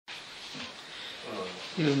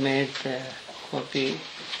You made copy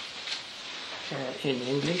in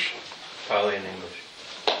English? Pali in English.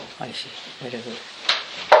 I see. Very good.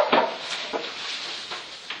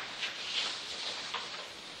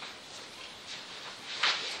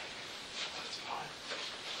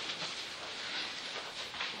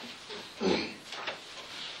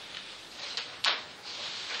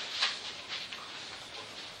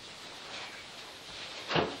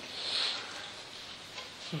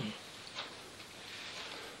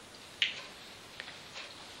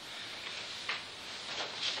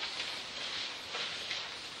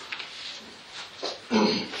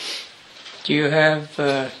 Do you have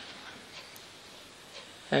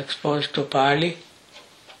exposed to Pali?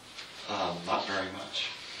 Not very much.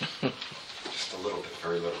 Just a little bit,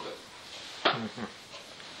 very little bit. Mm-hmm.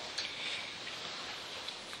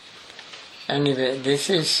 Anyway, this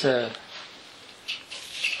is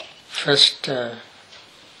first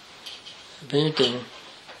meeting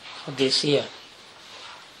of this year,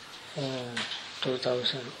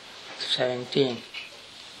 2017.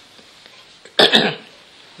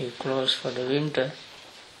 We close for the winter,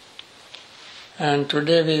 and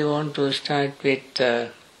today we want to start with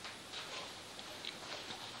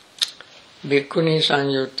Bhikkhuni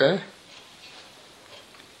Samyutta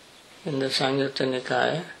in the Samyutta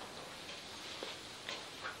Nikaya.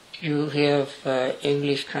 You have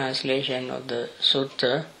English translation of the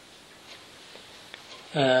Sutta.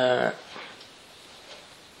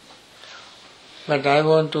 But I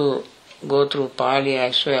want to go through Pali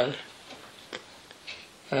as well.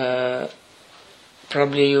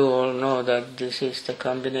 Probably you all know that this is the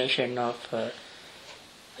combination of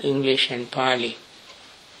English and Pali,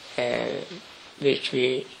 which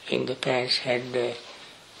we in the past had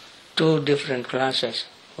two different classes,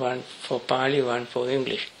 one for Pali, one for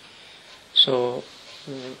English. So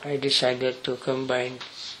I decided to combine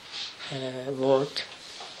both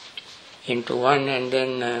into one and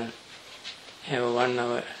then have a 1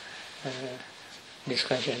 hour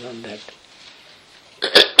discussion on that.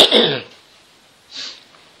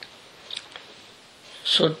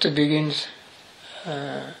 Sutta begins,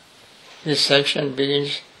 this section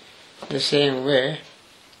begins the same way.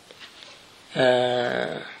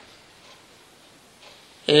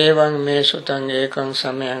 Evaṁ me sutaṁ ekaṁ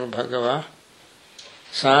samayang bhagavā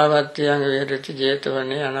sāvatyang virati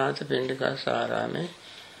jetavane anātha pindika sārāme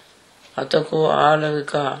atako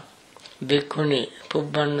ālavika bhikkhuni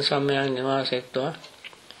pubbana samayang nivāsettva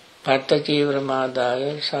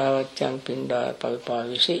pattacīvramādāya sāvatyang pindāya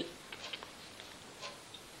palpāvisi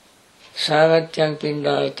sāvatyang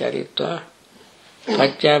pindāya charitva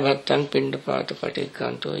paccābhattang pindapāta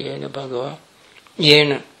patikkanto yena bhagavā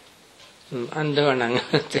yena andavanang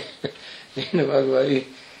yena bhagavā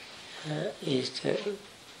is the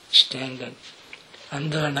standard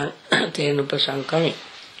andavanang tenupasankami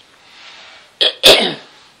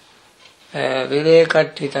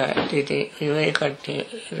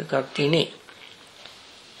vivekattini.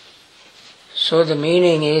 So the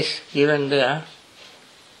meaning is given there.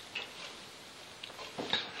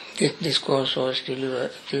 This discourse was given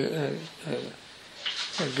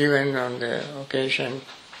on the occasion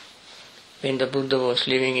when the Buddha was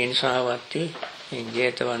living in Savatthi, in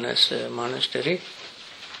Jetavana's monastery.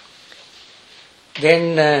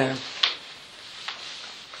 Then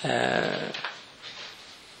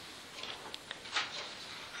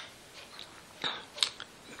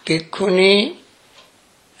Bhikkhuni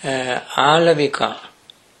Alavika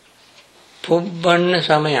Pubbana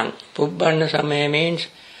Samayang. Pubbana Samaya means,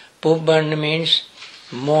 Pubbana means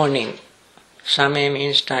morning. Samaya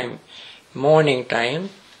means time. Morning time.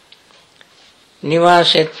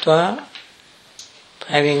 Nivāsettva,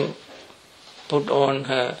 having put on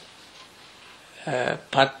her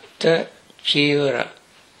patta chivara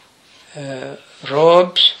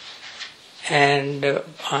robes and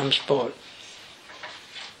alms bowl.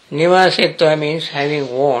 Nivāsettva means having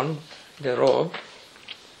worn the robe.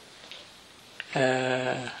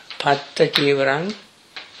 Patta chivarang,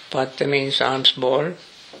 patta means alms bowl.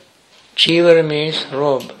 Chivara means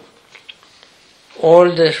robe. All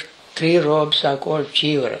the three robes are called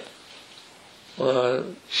chivara.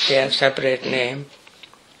 They have separate name.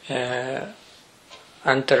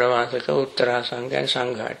 Antaravasaka, Uttarasanga and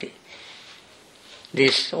Sanghati.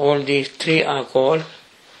 All these three are called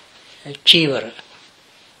chivara,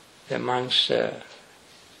 the monk's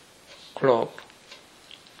cloak.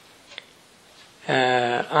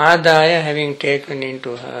 Ādāya, having taken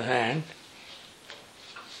into her hand,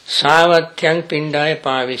 Sāvatyang pindāya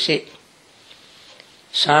pāvisi.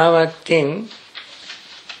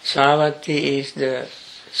 Savatthi is the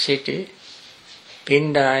city,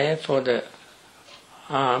 pindāya for the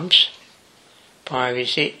arms,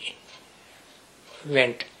 Pavisi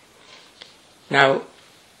went. Now,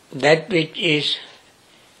 that which is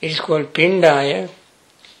called Pindaya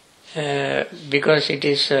because it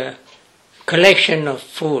is a collection of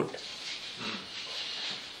food.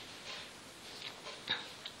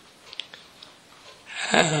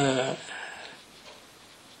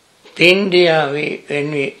 Pindiya,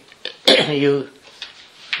 you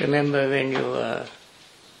remember when you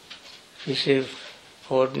receive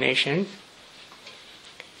ordination,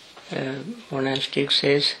 monastic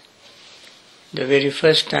says the very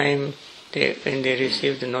first time when they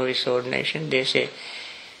receive the novice ordination, they say,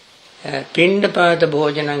 Pindapata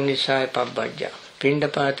bhojanang nisaya pabbajja.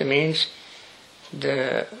 Pindapata means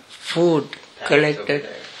the food collected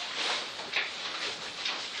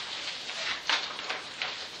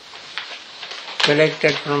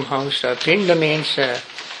from house. Pinda means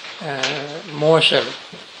morsel,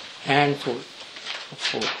 handful of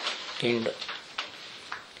food. Pinda.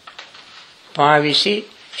 Pavisi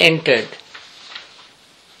entered.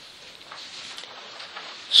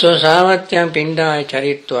 So Savatyam Pindaya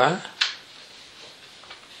Charitva,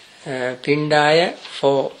 Pindaya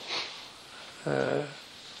for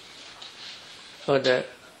the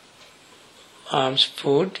alms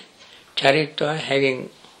food, Charitva having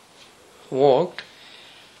walked,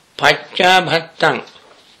 Pachabhattang.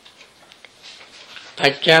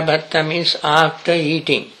 Pachabhatta means after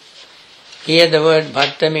eating. Here the word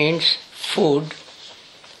bhatta means food.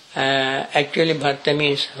 Actually bhatta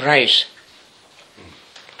means rice.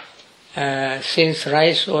 Since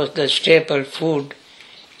rice was the staple food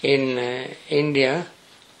in India,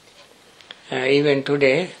 even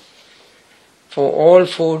today, for all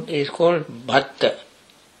food is called bhatta,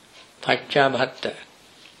 Pachabhatta.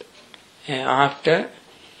 After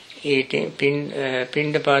eating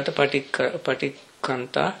Pindapata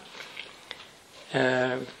Patikanta,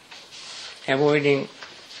 avoiding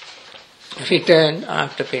return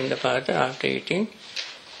after Pindapata, after eating.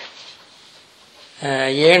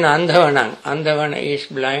 Yena Andhavanang. Andhavana is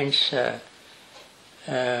blind's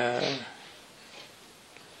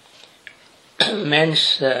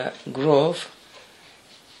men's grove.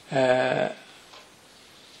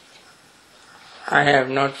 I have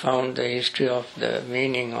not found the history of the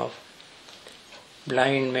meaning of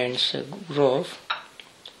blind men's grove.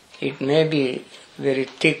 It may be very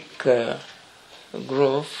thick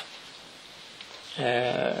grove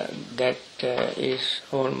that is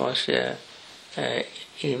almost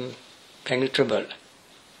impenetrable.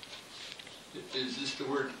 Is this the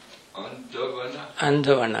word Andhavana?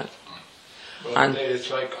 Andhavana. But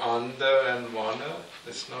it's like Andha and Vana?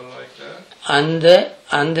 It's not like that?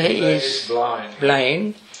 Andha is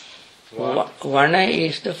blind. Vana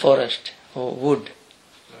is the forest or wood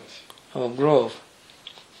or grove.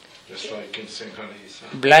 Just like in Sinhalese.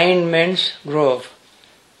 Blind man's grove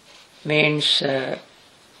means,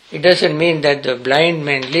 it doesn't mean that the blind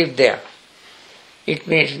men live there. It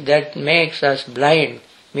means that makes us blind,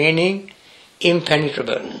 meaning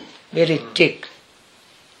impenetrable, very thick.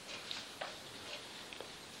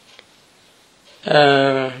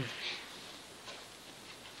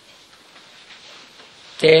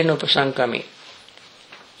 Tena upasankami.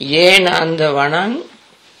 Yena andhavanang,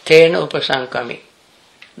 tena upasankami.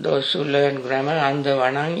 Those who learn grammar,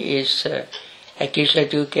 andhavanang is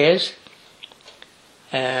accusative case.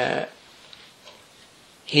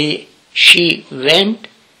 She went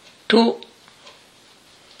to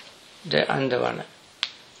the andhavana.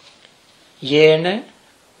 Yena,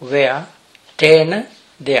 where, tena,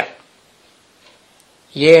 there.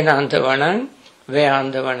 Yena andhavanang, where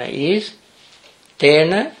andhavana is,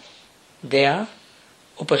 tena, there,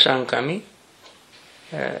 upasankami,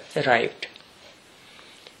 arrived.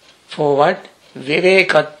 For what?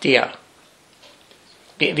 Vivekatya,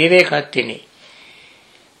 Vivekatini,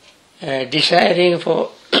 desiring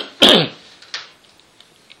for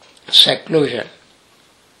seclusion.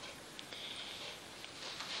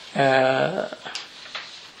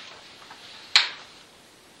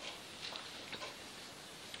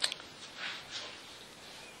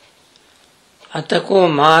 Atako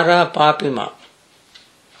Mara Papima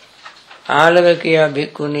Alavakiya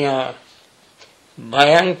Bhikkhuniya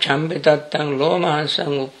Bhayang Chambitattang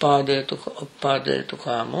Lomahansang Uppadetu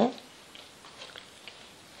Kamo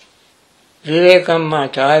Vivekam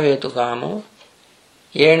Chavetu Kamo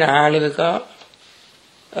Yena Alavika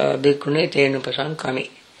Bhikkhuni Tenupasang Kami.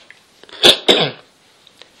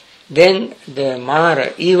 Then the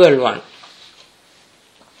Mara, evil one,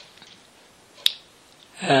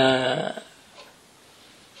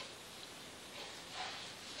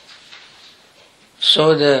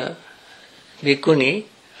 so the Bhikkhuni,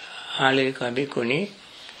 Alavika Bhikkhuni,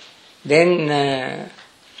 Then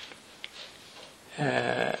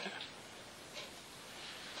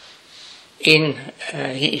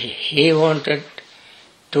he wanted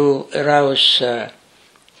to arouse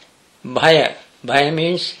bhaya. Bhaya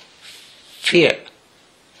means fear,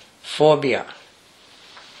 phobia.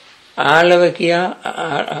 Alavikai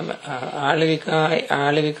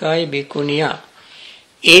Bhikkhuniya.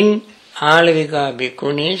 In Alavika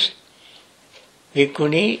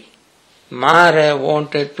Bhikkhuni, Mara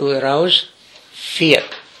wanted to arouse fear.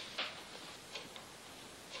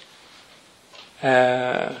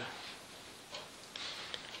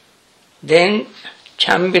 Then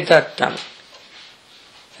Chambitattam,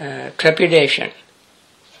 trepidation.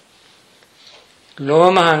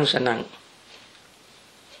 Lomahansanang.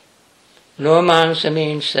 Lomahansa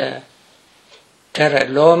means terror.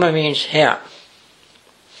 Loma means hair.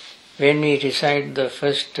 When we recite the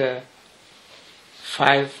first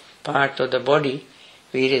 5 parts of the body,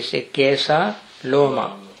 we say Kesa,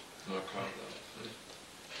 Loma.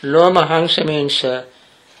 Lomahansa means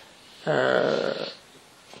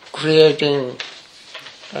creating,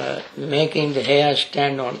 making the hair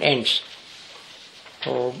stand on ends,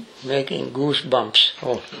 or making goosebumps.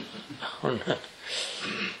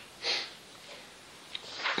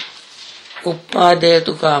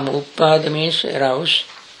 Uppadetu kama. Uppada means arouse.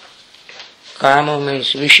 Kama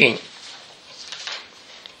means wishing.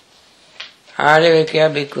 Alavikya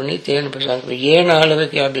bhikkhuni tena pasanka. Yena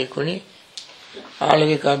alavikya bhikkhuni.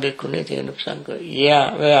 Alavika bhikkhuni tena pasanka.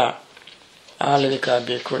 Yeah, where? Alavika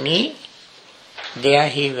bhikkhuni. There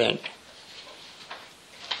he went.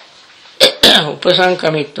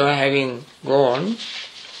 Upasankamitva having gone,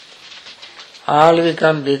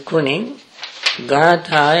 Alavikam bhikkhuni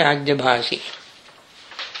Gathaya Ajjabhasi.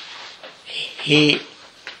 He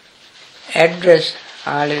addressed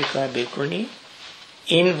Alavika bhikkhuni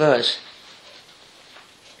in verse.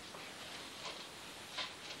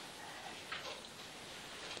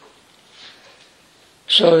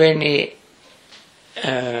 So when he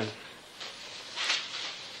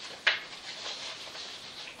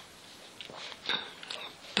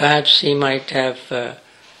perhaps he might have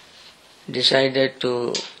decided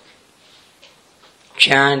to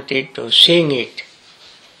chant it or sing it.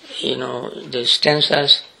 You know, the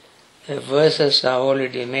stanzas, the verses are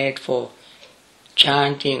already made for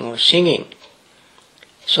chanting or singing.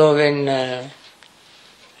 So when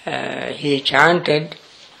he chanted,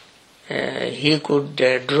 he could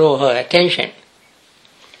draw her attention.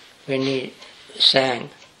 When he sang,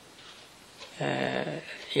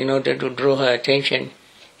 in order to draw her attention,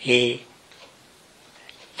 he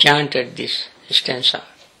chanted this stanza.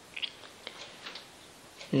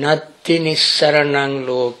 Natti nissaranang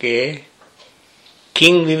loke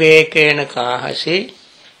king vivekena kahasi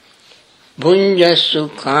bhunjasu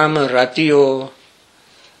kama ratiyo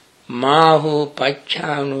mahu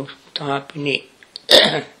pachanu tapini.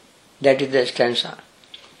 That is the stanza.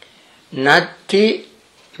 Natti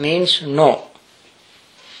means no.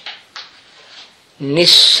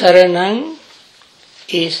 Nissaranang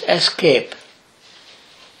is escape.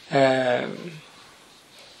 And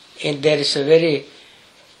there is a very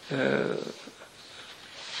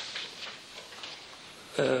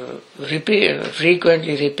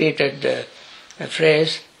frequently repeated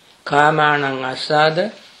phrase, Kamanang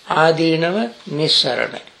asada adinava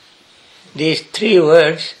nissarana. These 3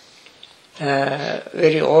 words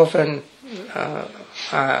very often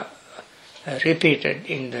are repeated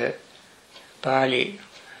in the Pali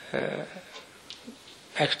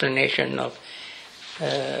explanation of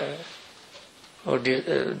or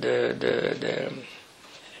the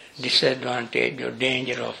disadvantage or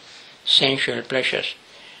danger of sensual pleasures.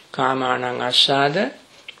 Kamanang asada,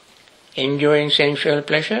 enjoying sensual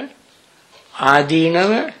pleasure,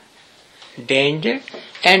 adinava, danger,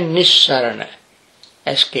 and nissarana,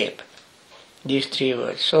 escape. These 3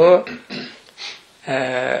 words. So,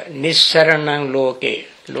 nissaranang loke,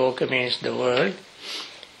 loke means the world.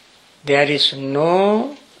 There is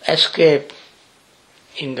no escape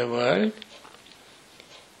in the world.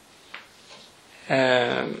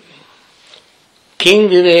 King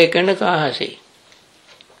Vivekana kahasi.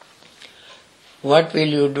 What will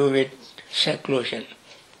you do with seclusion?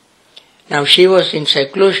 Now she was in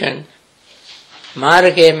seclusion.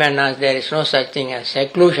 Mara came and asked, there is no such thing as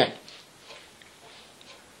seclusion.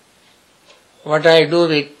 What I do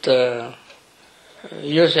with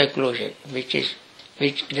your seclusion, which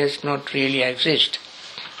does not really exist.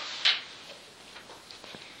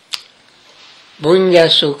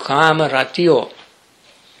 Bhunjasu kama ratiyo.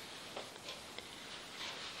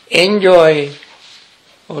 Enjoy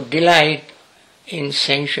or delight in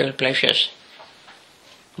sensual pleasures.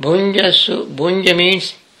 Bhunjasu, bhunja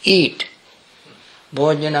means eat.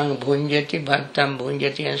 Bhojanang bhunjati, bhattam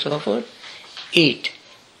bhunjati and so forth, eat.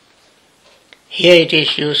 Here it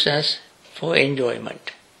is used as for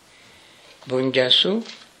enjoyment. Bhunjasu,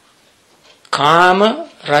 kama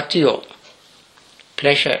ratyo,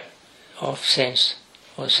 pleasure of sense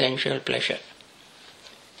or sensual pleasure.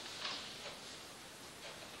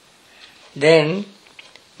 Then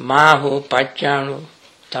mahu pachanu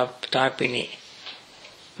tapini.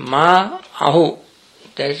 Ma ahu,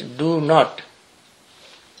 that is do not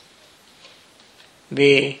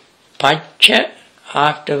be pacha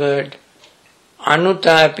afterward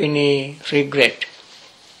anutapini regret.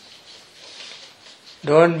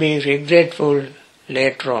 Don't be regretful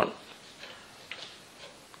later on.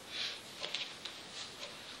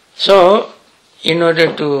 So, in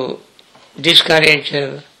order to discourage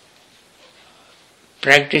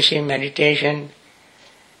practicing meditation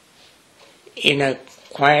in a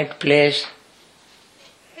quiet place,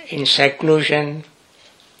 in seclusion,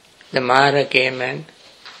 the Mahara came and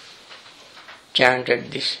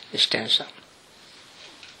chanted this stanza.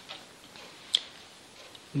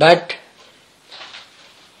 But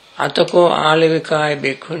atako alavikaya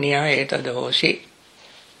bhikkhuniya etadahosi.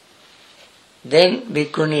 Then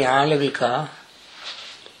Bhikkhuni Alavika,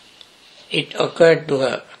 it occurred to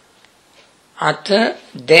her. Atha,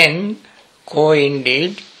 then, ko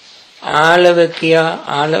indeed, Alavikaya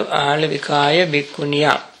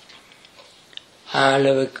Bhikkhuniya.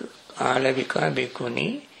 Alavika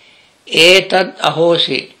Bhikkhuni, etad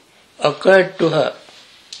ahosi, occurred to her.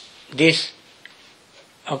 This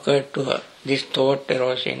occurred to her. This thought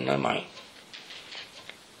arose in her mind.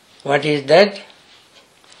 What is that?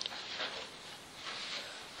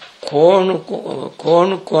 Konu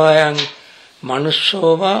kwayang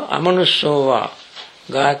manussova amanussova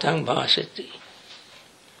gatang bhasati.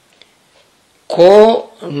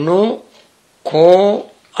 Ko nu ko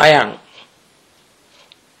ayang.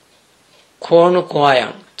 Konu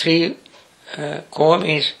kwayang. Three, ko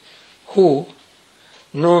means who,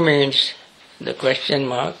 nu means the question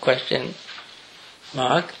mark,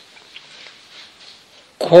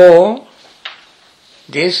 ko,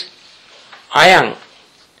 this, ayang.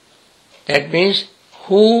 That means,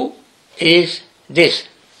 who is this?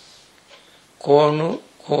 Konu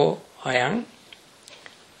ko ayang.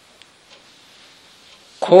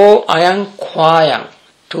 Ko ayang kwayang.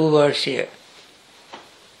 Two words here.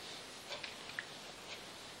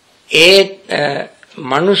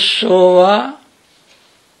 Manussova,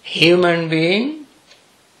 human being.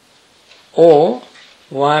 O,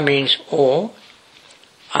 va means O.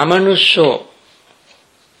 Amanusso,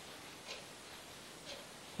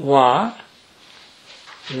 va,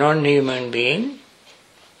 non-human being.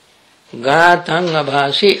 Gatang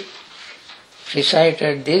abhasi,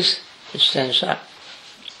 recited this stanza.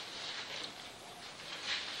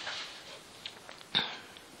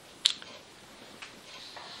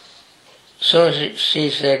 So she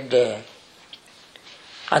said,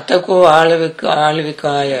 Atako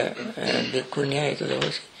alavikaya bhikkhuniya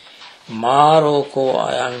etadavasi maroko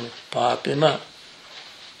ayang papima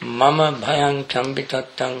mama bhayang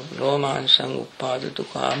chambitattang romansang uppadatu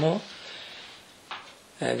kamo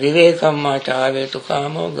vivekam machavetu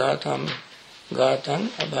kamo gatam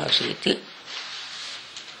abhasiti.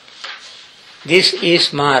 This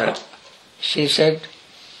is Mara. She said,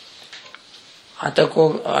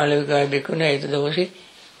 Atako alavikaya bhikkhuniya etadavasi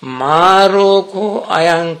maroko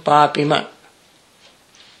ayang papima.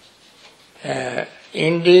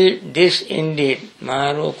 Indeed, this indeed,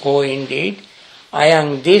 maroko indeed,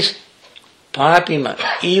 ayang this papima,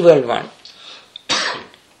 evil one.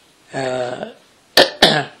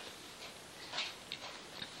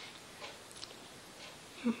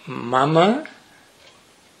 Mama,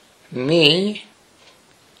 me,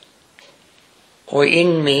 or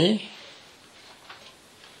in me.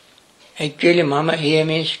 Actually, mama here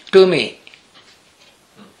means to me.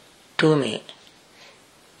 To me.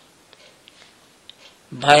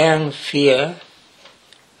 Bhayang, fear.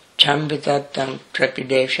 Chambitattang,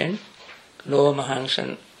 trepidation.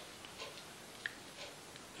 Lomahansang.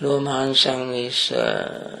 Lomahansang is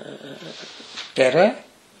terror.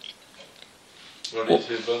 What is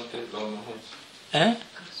it, Bhante? Lomahansang?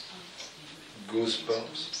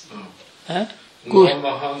 Goosebumps? No.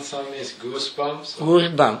 Lomahansang is goosebumps?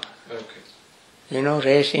 Goosebump. Okay. You know,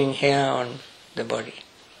 racing hair on the body.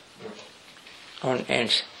 Okay. On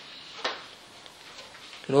ends.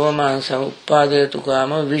 Lomahansang uppadayatu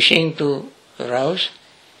kama, wishing to rouse.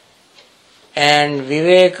 And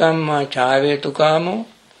vivekam chavetu kamo,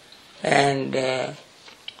 and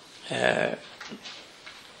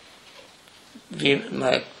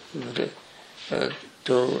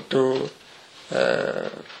to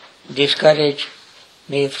discourage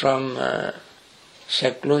me from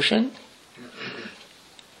seclusion.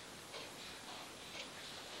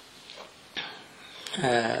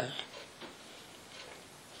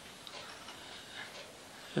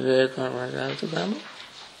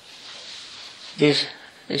 This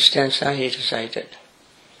stanza he recited.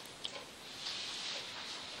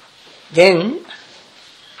 Then,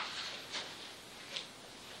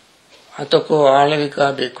 Atako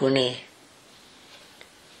Alavika Bhikkhuni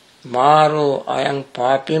Maro Ayang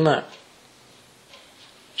Papima.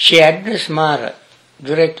 She addressed Mara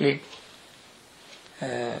directly,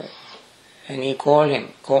 and he called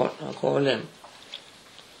him.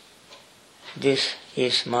 This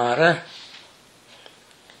is Mara,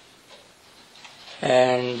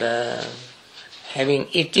 and having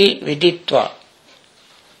iti viditva.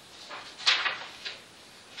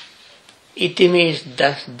 Iti means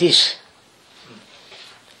thus this.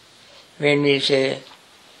 When we say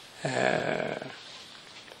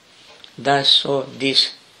thus so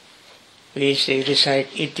this, we say recite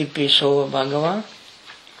iti piso bhagava.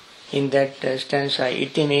 In that stanza,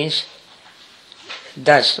 iti means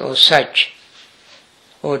thus or such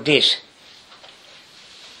or this.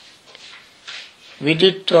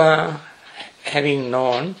 Viditva, having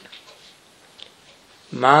known,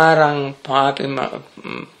 marang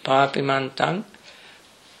papimantang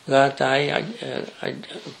gatai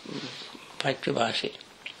pachubhasi.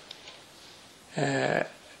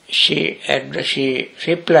 She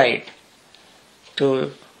replied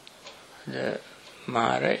to the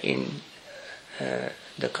Mara in the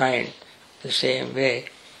same way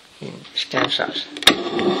in stanzas.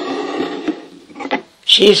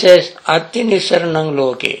 She says, Atti nisaranang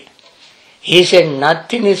loke. He said,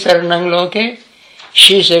 Natti nisaranang loke.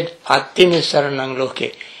 She said, Atti nisaranang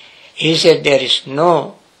loke. He said, there is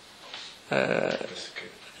no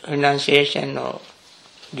renunciation or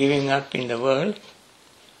giving up in the world.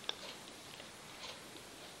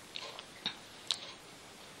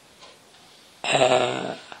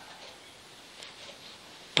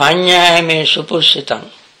 Panyayame supusitang.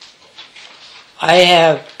 I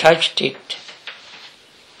have touched it,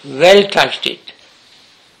 well touched it,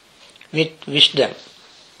 with wisdom.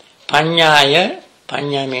 Panyaya,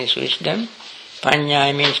 panya means wisdom,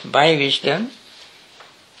 panyaya means by wisdom.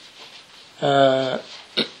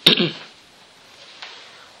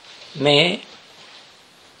 Me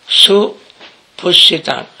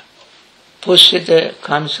supusitang. Pusita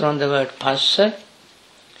comes from the word passa.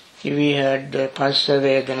 We heard the passa,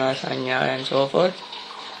 vedana, sanya and so forth.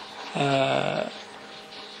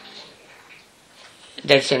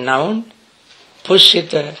 That's a noun.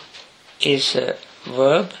 Pusita is a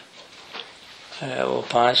verb or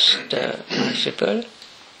past participle.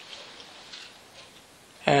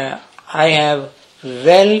 I have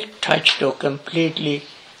well touched or completely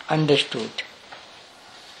understood.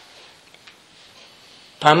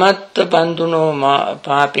 Pamatta bandhuno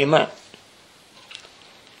papima.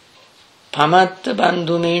 Pamatta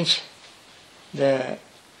bandhu means the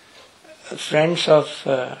friends of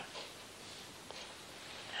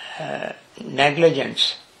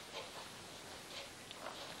negligence,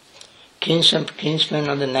 kinsmen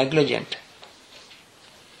of the negligent.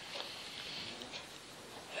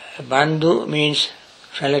 Bandhu means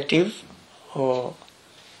relative or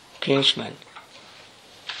kinsman.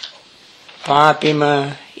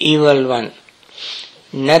 Papima, evil one.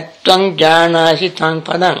 Nattvang janasi tang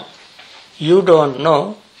padang. You don't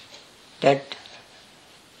know that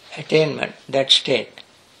attainment, that state.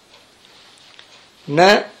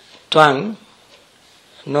 Na tvang,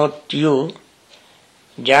 not you.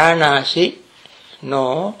 Janasi,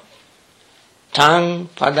 no. Tang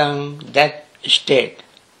padang, that state,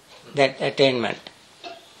 that attainment.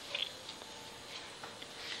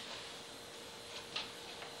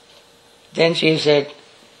 Then she said,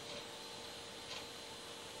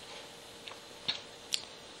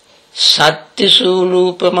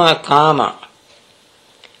 Sattisulupama kama.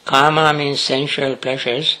 Kama means sensual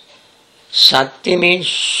pleasures. Satti means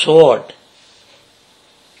sword.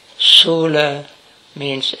 Sula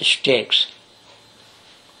means stakes.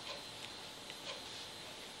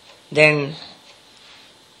 Then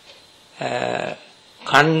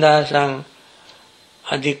Kandasang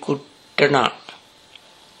Adhikuttana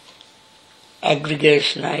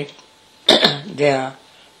aggregates like their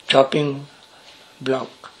chopping block.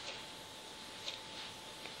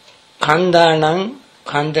 Khandanang,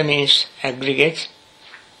 khanda means aggregates,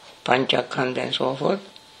 pancha khanda and so forth.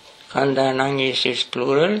 Khandanang is its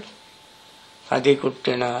plural.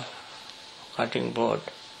 Adhikuttana, cutting board.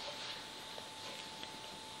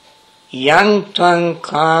 Yang tvang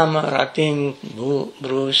kama rating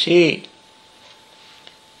brusi.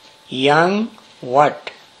 Yang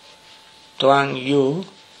what? Twang you.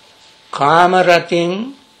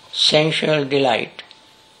 Kamarating sensual delight.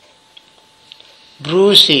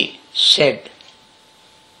 Brucey said.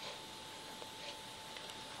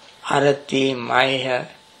 Arati maya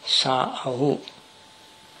sa ahu.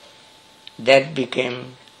 That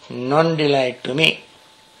became non-delight to me.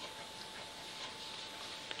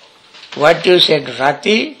 What you said,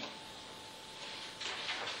 rati,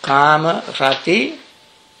 kama, rati,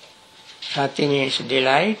 rati means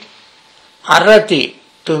delight, arati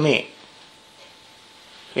to me.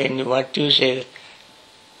 When what you say,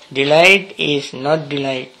 delight is not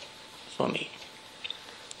delight for me.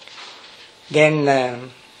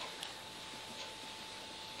 Then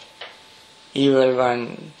evil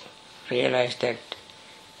one realized that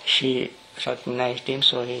she recognized him,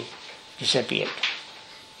 so he disappeared.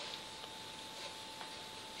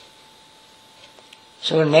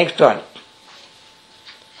 So next one,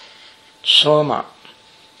 Soma.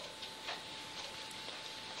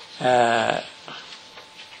 Number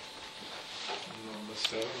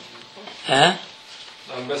 7.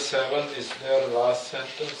 Number 7 is there last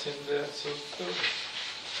sentence in the sutta?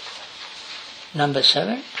 Number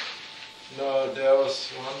 7? No, there was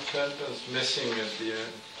one sentence missing at the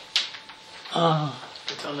end. Ah.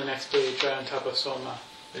 It's on the next page, right on top of Soma.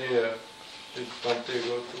 Yeah. Did Bhante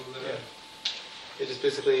go through that? Yeah. It is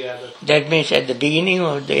basically, That means at the beginning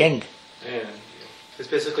or the end? End. It's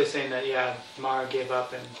basically saying that, Mara gave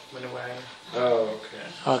up and went away. Oh, okay.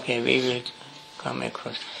 Okay, we will come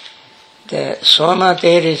across. The Soma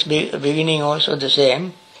there is beginning also the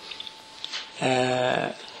same.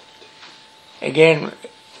 Again,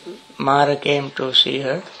 Mara came to see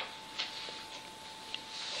her,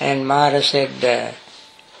 and Mara said,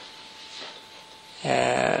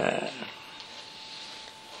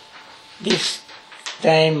 this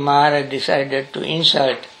time Mara decided to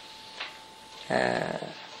insult her,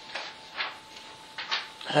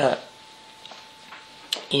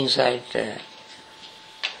 insult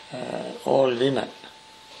all women.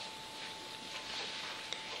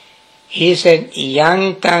 He said,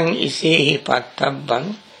 yang tang isihi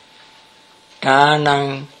pattabang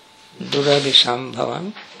tanang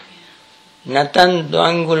durabhisambhavam natan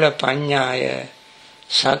dvangula panyaya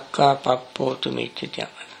sakka pappotu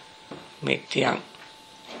mityang.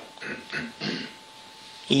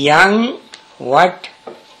 Yang what?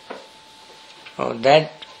 Oh,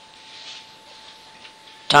 that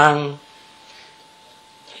tongue,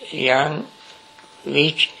 yang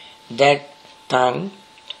which that tongue,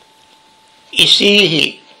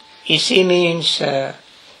 isihi. Isi means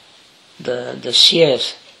the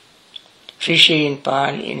seers. Rishi in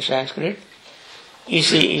Pali, in Sanskrit.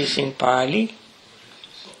 Isi is in Pali.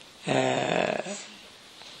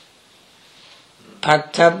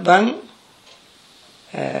 Pattabang,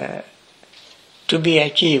 to be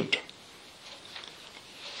achieved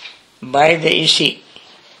by the isi.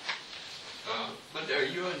 But are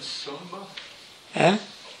you in Soma? Yeah,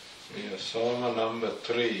 Soma number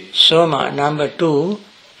 3. Soma number 2.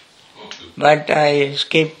 But I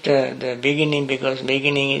skipped the beginning because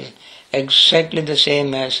beginning is exactly the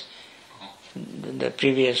same as the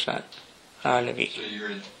previous one. Alavi. So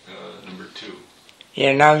you're in number 2.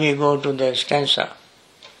 Yeah, now we go to the stanza.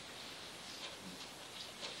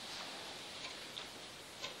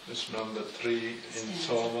 It's number 3 in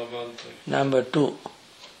Soma Bhante. Number 2.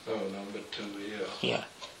 Oh, number 2, yeah. Yeah.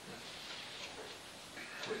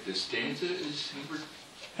 Wait, the stanza is number...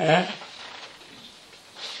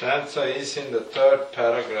 Stanza is in the 3rd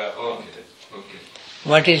paragraph. Okay.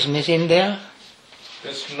 What is missing there?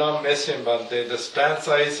 It's not missing, but the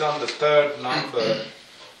stanza is on the 3rd number.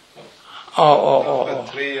 Number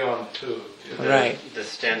 3 on 2. Right. The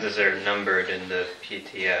stanzas are numbered in the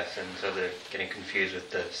PTS, and so they're getting confused with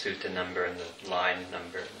the sutta number and the line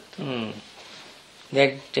number.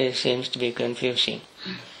 That seems to be confusing.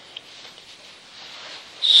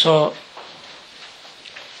 So,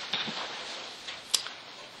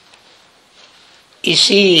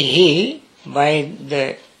 Isihi, by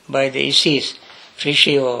the Isis,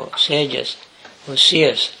 Rishi or sages, or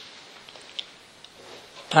seers,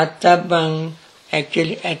 Pattabang,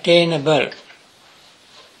 actually attainable.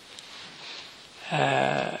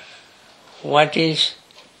 What is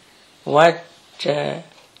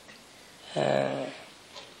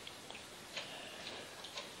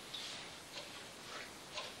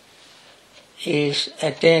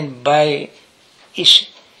attained by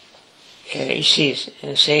Isis,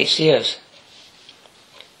 seers.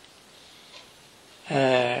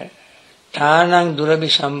 Tanang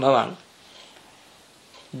durabhisambhavang.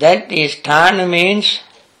 That is, Tana means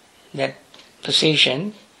that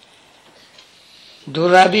position,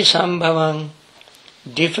 Durabi Sambhavam,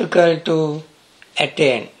 difficult to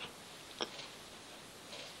attain.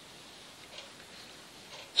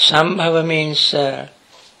 Sambhava means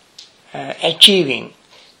achieving,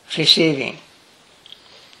 receiving.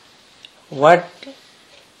 What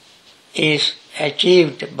is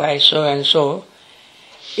achieved by so and so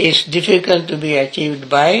is difficult to be achieved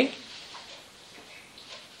by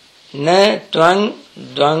na tvang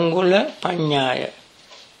dvangula panyaya.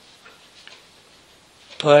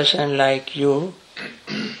 Person like you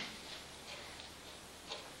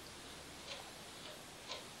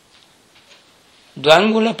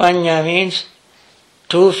Dvangula panya means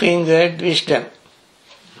two-fingered wisdom.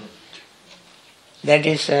 That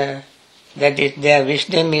is their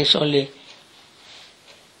wisdom is only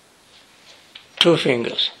two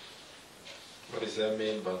fingers. What does that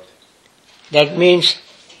mean, Bhante? That means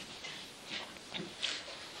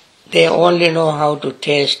they only know how to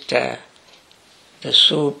taste the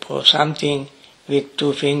soup or something with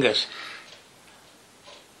two fingers.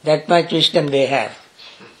 That much wisdom they have.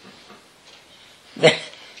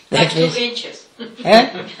 Like 2 inches.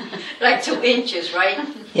 Huh? Like 2 inches, right?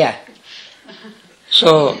 Yeah.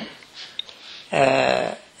 So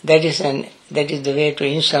that is the way to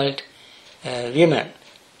insult women.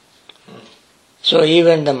 So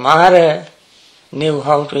even the Mara knew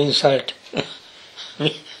how to insult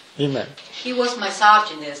women. He was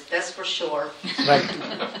misogynist, that's for sure.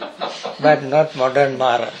 But not modern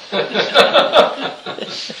Mara. Mara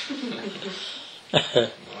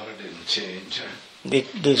didn't change.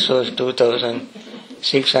 This was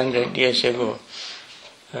 2,600 years ago,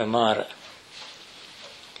 Mara.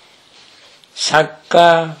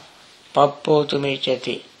 Sakka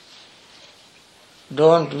pappotumechati.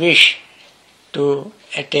 Don't wish to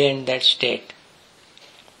attain that state.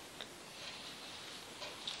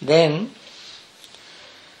 Then,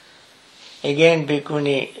 again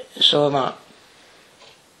Bhikkhuni Soma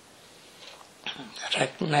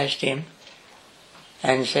recognized him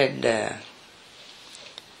and said,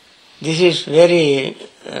 this is very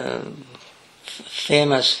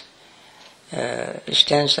famous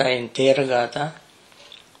stanza in Theragata.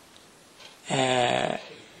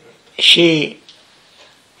 She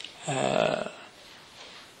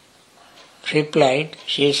replied,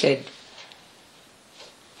 she said,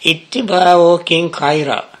 Ittibhavo king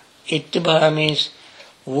kaira. Ittibhava means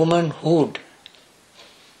womanhood.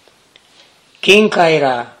 King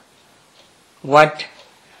kaira, what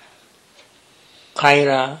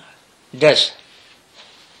kaira does.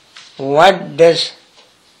 What does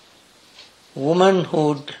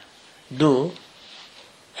womanhood do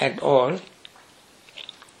at all?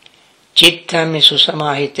 Chittam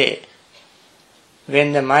susamahite.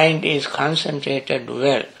 When the mind is concentrated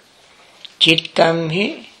well. Chittam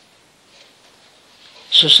hi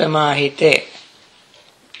susamahite.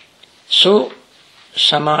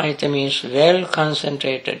 Susamahite means well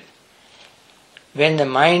concentrated. When the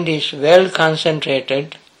mind is well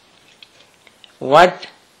concentrated, what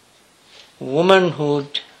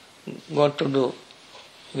womanhood got to do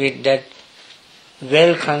with that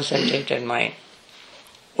well concentrated mind?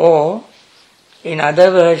 Or, in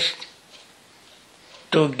other words,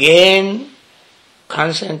 to gain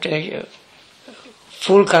concentration,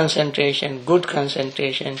 full concentration, good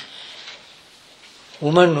concentration,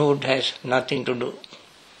 womanhood has nothing to do.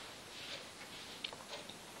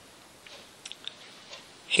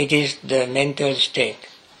 It is the mental state.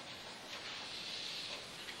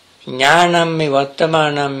 Jnanam mi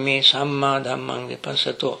vattamanam mi samma dhammam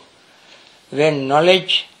vipassato. When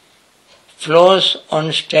knowledge flows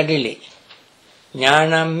on steadily,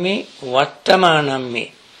 jnanam mi vattamanam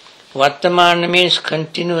mi. Vattamana means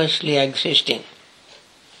continuously existing.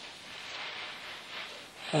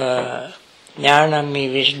 Jnanam mi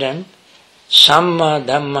wisdom, samma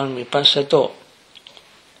dhammam vipassato.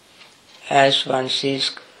 As one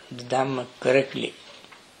sees the Dhamma correctly.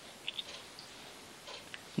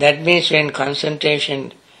 That means when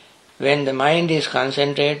the mind is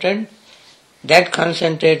concentrated, that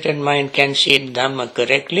concentrated mind can see the Dhamma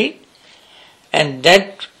correctly, and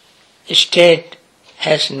that state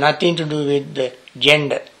has nothing to do with the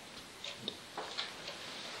gender.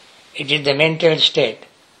 It is the mental state.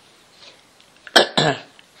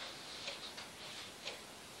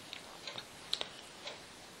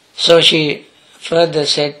 So she further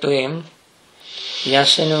said to him,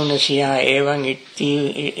 Yasanunasya evam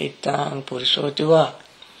ittang purusotiva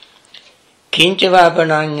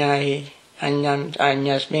kinchavapananyai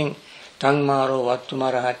anyasming tangmaro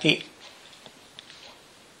vattumarahati.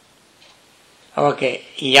 Okay,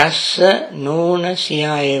 yassa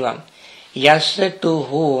nunasya evam. Yassa to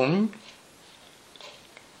whom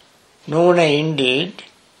Nuna indeed,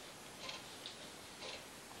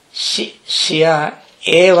 siya,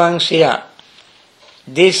 evang siya,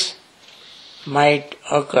 this might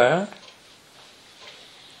occur,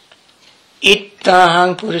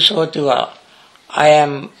 ittahang purisotiva, I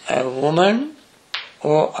am a woman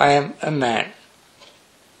or I am a man.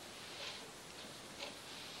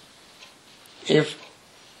 If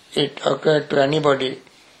it occurred to anybody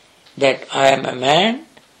that I am a man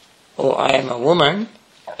or I am a woman,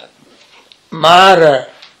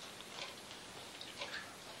 Mara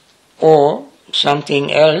or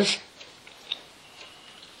something else,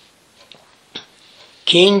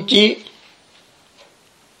 Kinchi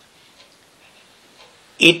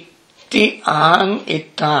itti ahang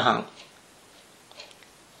ittahang,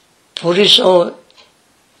 Puriso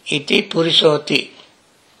iti purisoti.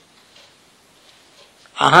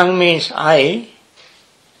 Ahang means I,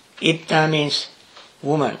 itta means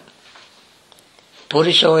woman.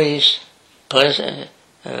 Puriso is person,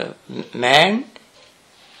 man,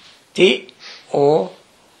 ti or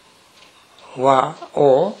va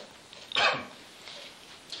or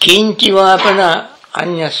kinchi vapana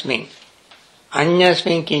anyasmin.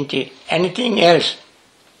 Anyasmin kinchi, anything else.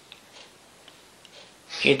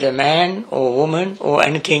 Either man or woman or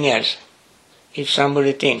anything else. If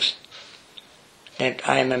somebody thinks that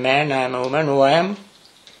I am a man, I am a woman, or I am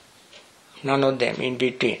none of them, in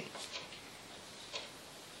between.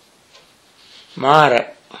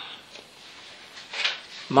 Mara.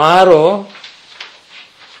 Maro,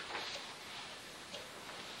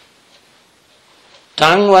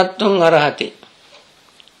 tang vattung arahati.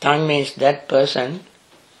 Tang means that person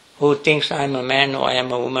who thinks I am a man or I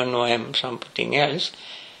am a woman or I am something else.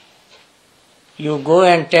 You go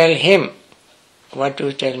and tell him what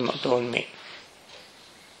you told me.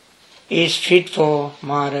 Is fit for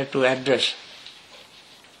Mara to address.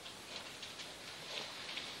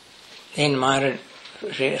 Then Mara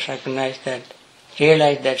realized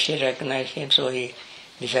that she recognized him, so he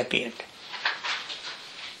disappeared.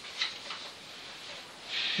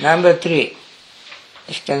 Number 3,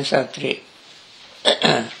 stanza 3.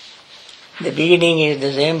 The beginning is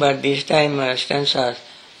the same, but this time stanzas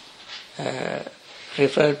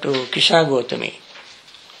refer to Kisa Gautami.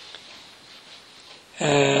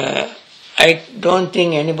 I don't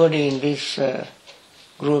think anybody in this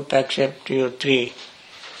group except you 3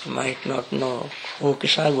 might not know who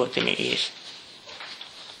Kisa Gautami is.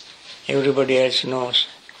 Everybody else knows.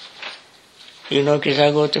 You know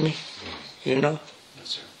Kisa Gautami? You know? Yes,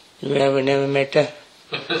 sir. You have never met her?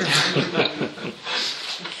 Maybe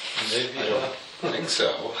I don't think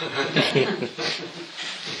so.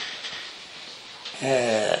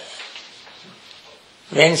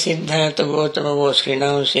 When Siddhartha Gautama was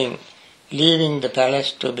renouncing, leaving the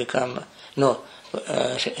palace to become,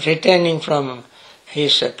 returning from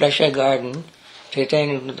his pleasure garden,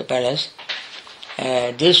 returning to the palace,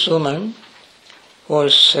 this woman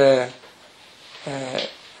was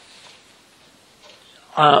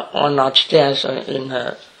on upstairs in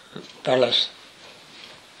her palace,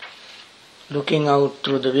 looking out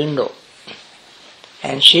through the window,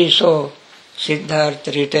 and she saw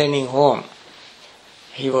Siddhartha returning home.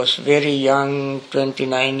 He was very young,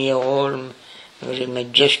 29-year-old, very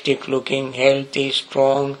majestic looking, healthy,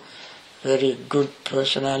 strong, very good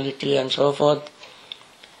personality and so forth.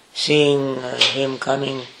 Seeing him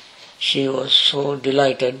coming, she was so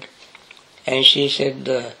delighted, and she said,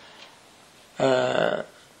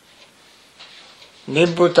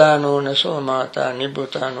 Nibbutano naso mata,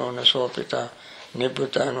 nibbutano naso pita,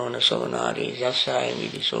 nibbutano naso nari, jasaya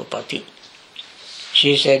vidiso pati.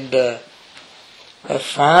 She said, a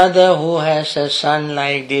father who has a son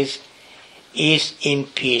like this is in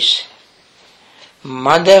peace.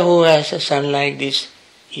 Mother who has a son like this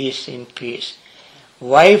is in peace.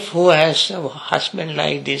 Wife who has a husband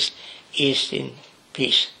like this is in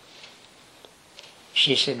peace.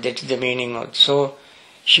 She said that is the meaning of it. So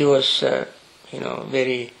she was,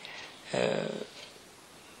 very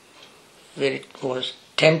was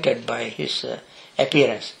tempted by his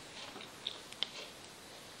appearance.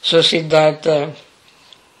 So Siddhartha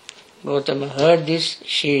Gautama heard this.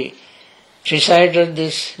 She recited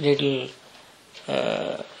this little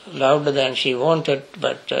louder than she wanted,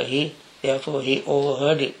 but he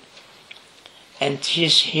overheard it. And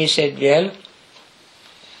he said, well,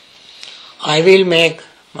 I will make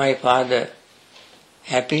my father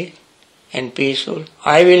happy and peaceful.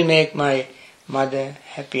 I will make my mother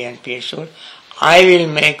happy and peaceful. I will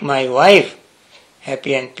make my wife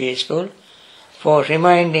happy and peaceful for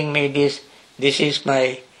reminding me this is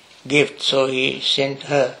my gift. So he sent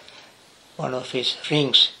her one of his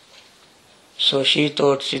rings. So she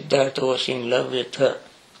thought Siddhartha was in love with her.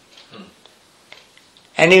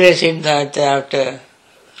 Anyway, Siddhartha, after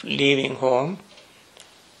leaving home,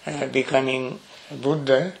 becoming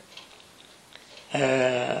Buddha,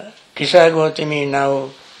 Kisagotami now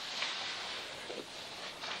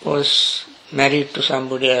was married to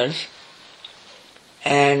somebody else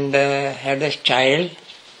and had a child.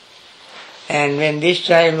 And when this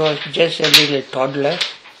child was just a little toddler,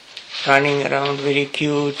 running around, very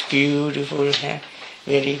cute, beautiful,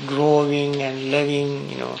 very growing and loving,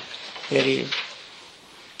 very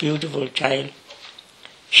beautiful child,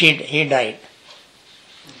 he died.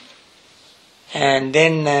 And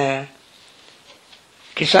then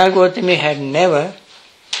Kisagotami had never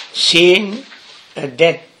seen a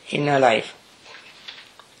death in her life.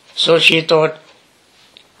 So she thought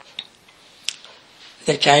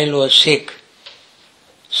the child was sick.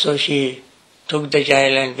 So she took the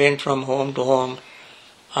child and went from home to home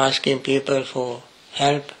asking people for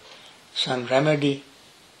help, some remedy.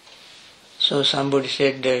 So somebody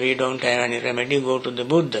said, we don't have any remedy, go to the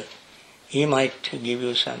Buddha. He might give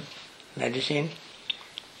you some medicine.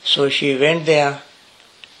 So she went there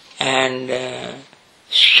and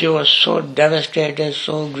she was so devastated,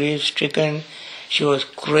 so grief-stricken. She was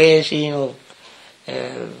crazy,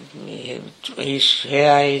 his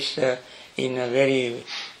hair is in a very,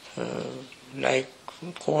 like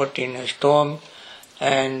caught in a storm,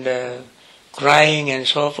 and crying and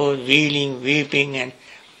so forth, wailing, weeping, and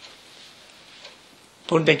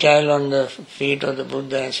put the child on the feet of the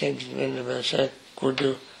Buddha and said, could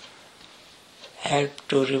you help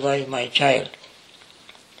to revive my child?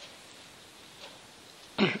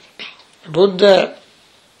 Buddha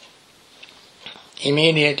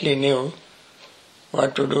immediately knew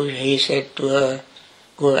what to do. He said to her,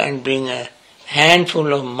 go and bring a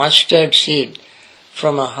handful of mustard seed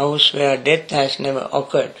from a house where death has never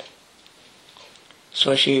occurred.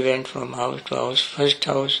 So she went from house to house. First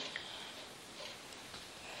house,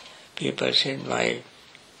 people said, my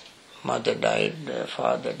mother died, the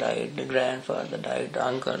father died, the grandfather died, the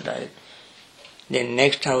uncle died. Then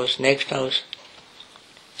next house.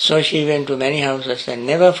 So she went to many houses and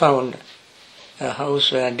never found a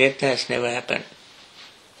house where death has never happened.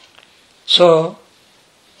 So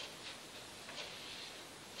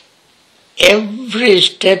every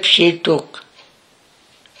step she took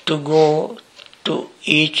to go to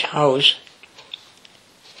each house,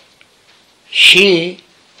 she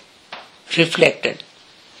reflected.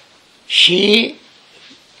 She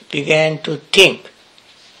began to think.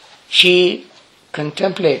 She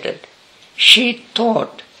contemplated. She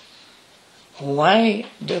thought, why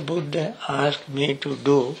the Buddha asked me to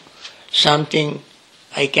do something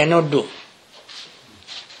I cannot do?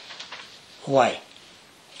 Why?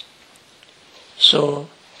 So,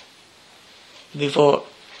 before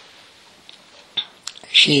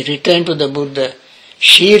she returned to the Buddha,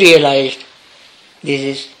 she realized this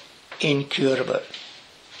is incurable.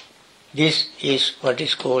 This is what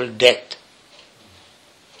is called death.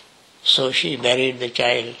 So she buried the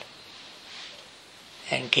child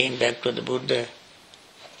and came back to the Buddha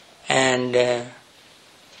and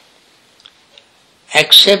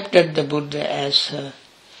accepted the Buddha as a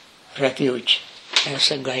refuge,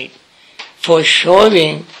 as a guide, for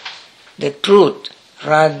showing the truth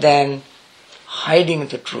rather than hiding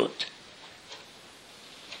the truth.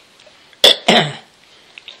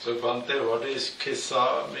 So Bhante, what is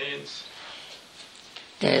Kisa means?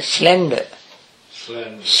 Slender.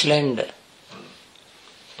 Slender.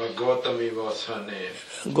 But Gautami was her name.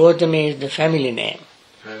 Gautami is the family name.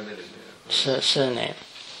 Family name. Surname.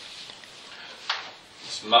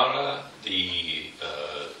 Is Mara the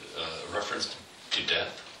reference to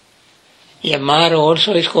death? Yeah, Mara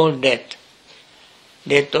also is called death.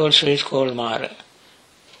 Death also is called Mara.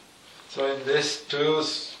 So in these two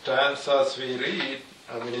stanzas we read,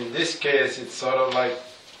 in this case it's sort of like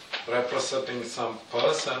representing some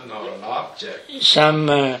person or an object.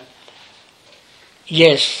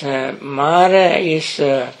 Yes, Mara is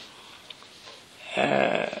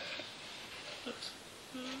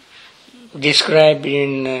described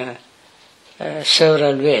in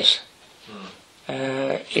several ways.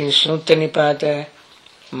 In Sutta Nipata,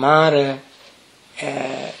 Mara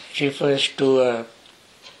refers to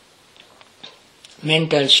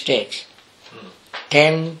mental states,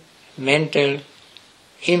 10 mental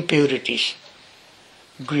impurities,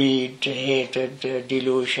 greed, hatred,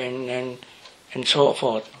 delusion, and so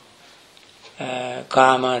forth.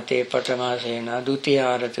 Kamate, patamasena,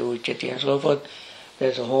 dutiyarate uchati, and so forth.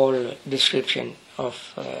 There's a whole description of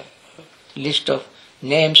list of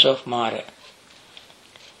names of Mara.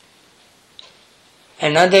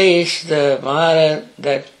 Another is the Mara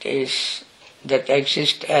that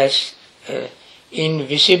exists as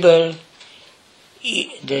invisible,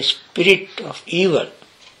 the spirit of evil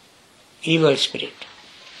spirit,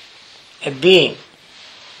 a being.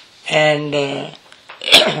 And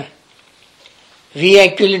we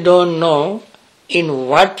actually don't know in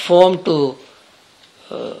what form to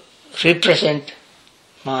represent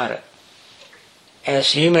Mara.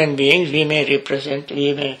 As human beings, we may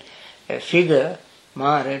figure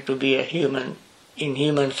Mara to be a human in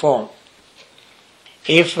human form.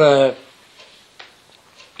 If a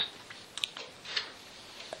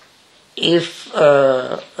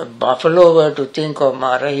buffalo were to think of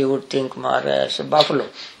Mara, he would think Mara as a buffalo.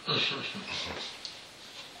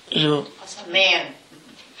 As a man.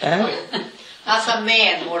 Huh? As a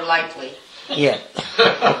man, more likely. Yeah.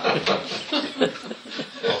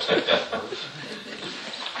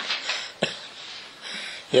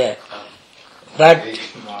 Yeah. But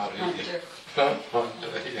Hunter.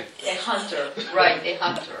 Yeah. A hunter, right, a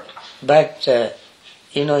hunter. But,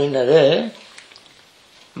 in a way,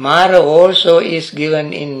 Mara also is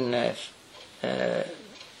given in,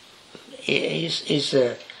 is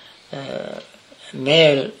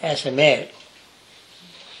male as a male,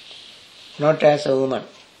 not as a woman.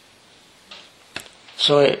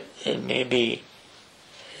 So maybe,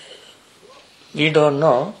 we don't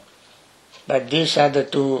know, but these are the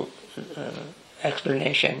two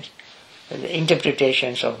explanations, the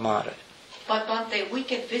interpretations of Mara. But Bhante, we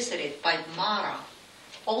get visited by Mara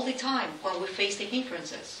all the time when we face the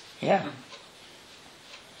hindrances. Yeah.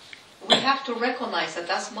 We have to recognize that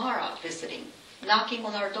that's Mara visiting, knocking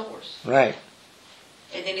on our doors. Right.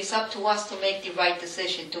 And then it's up to us to make the right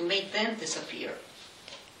decision to make them disappear.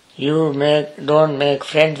 You don't make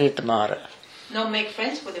friends with Mara. No, make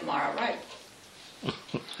friends with the Mara, right?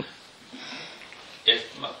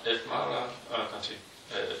 If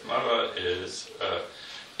Mara is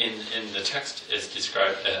in the text is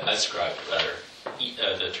described ascribed rather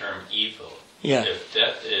the term evil. Yeah. If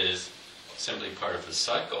death is simply part of the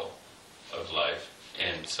cycle of life,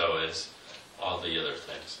 and so is all the other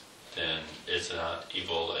things, then it's not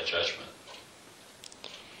evil a judgment.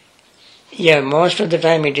 Yeah, most of the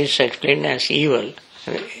time it is explained as evil.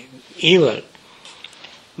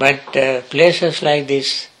 But places like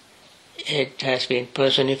this, it has been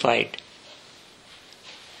personified.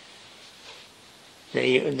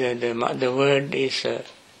 The word is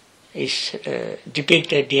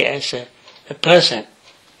depicted here as a person,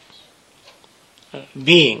 a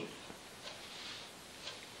being.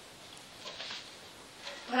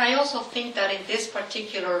 But I also think that in this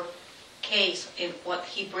particular case, in what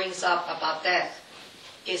he brings up about death,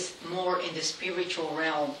 is more in the spiritual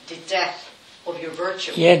realm, the death of your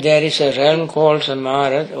virtue. Yeah, there is a realm called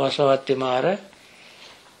Mara, Vasavati Mara.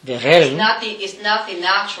 The realm. It's not the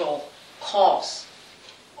natural cause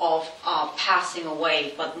of passing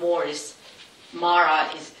away, but more is Mara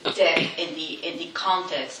is death in the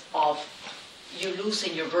context of you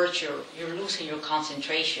losing your virtue, you're losing your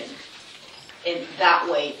concentration. In that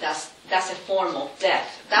way, that's a form of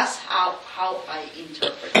death. That's how I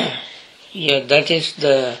interpret it. Yeah, that is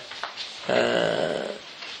the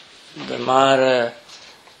Mara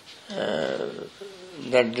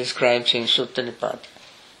that describes in Sutta Nipata,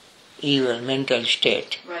 evil mental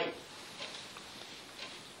state. Right.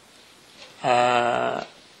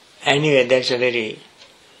 Anyway, that's a very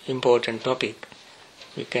important topic.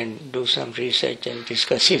 We can do some research and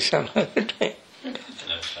discuss it some other time.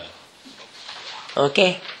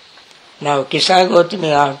 Okay? Now,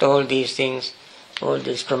 Kisagotami, after all these things, all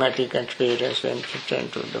these traumatic experiences, went to return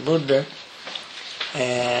to the Buddha.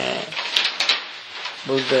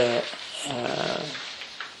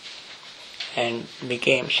 And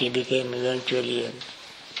she became eventually a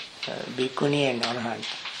Bhikkhuni and Arahant.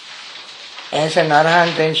 As an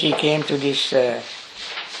Arahant, when she came to this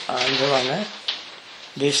Bhavana,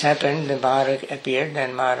 this happened, the Mara appeared,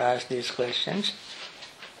 and Mara asked these questions.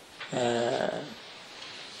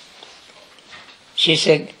 She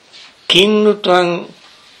said, Kinnu tvang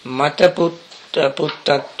mata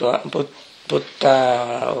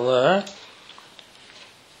puttava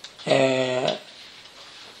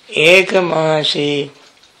ekamasi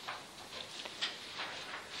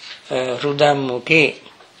hrudammuke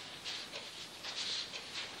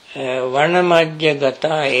vanamadya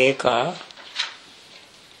gata eka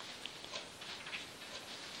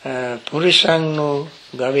purisangnu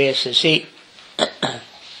gavesasi.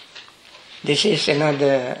 This is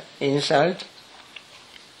another insult.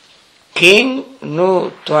 King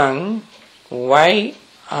nu twang, why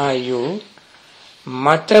are you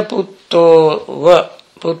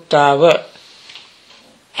puttava,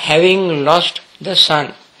 having lost the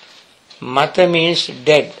son? Mata means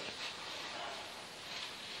dead.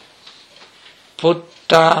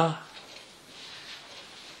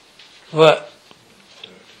 verb.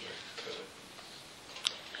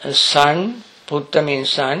 Son, Putta means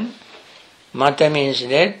son, Mata means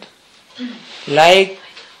dead. Like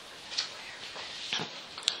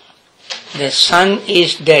the son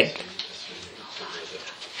is dead.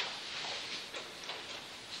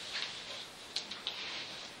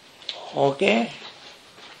 Okay?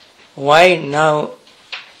 Why now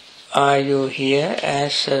are you here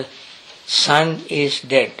as a son is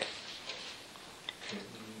dead?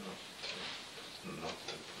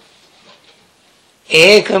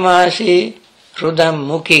 Ekamasi rudam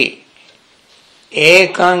mukhi.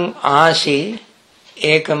 Ekang asi,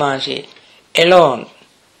 ekamasi, alone.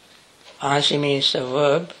 Asi means a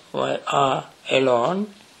verb,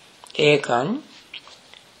 alone. Ekang.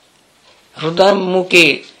 Rudam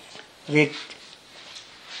mukhi, with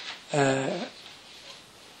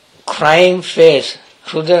crying face.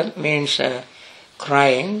 Ruda means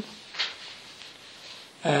crying.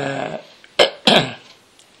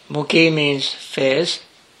 Mukhi means face.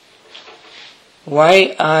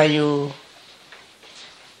 Why are you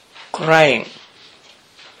crying?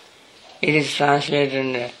 It is translated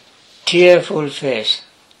in a tearful face.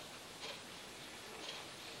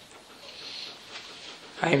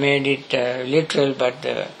 I made it literal, but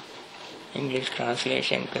the English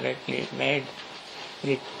translation correctly made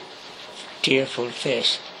with tearful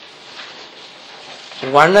face.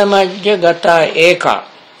 Vanamajja gata eka.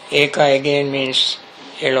 Eka again means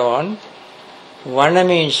alone. Vana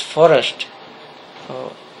means forest,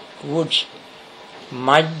 woods.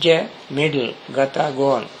 Majja, middle, gata,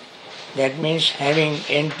 gone. That means having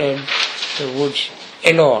entered the woods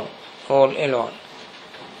alone, all alone.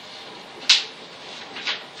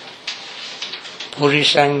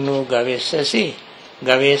 Purisang nu gavesasi.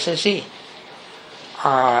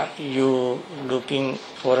 Are you looking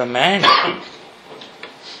for a man?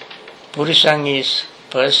 Purisang is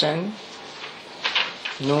person.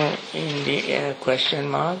 Nu in the question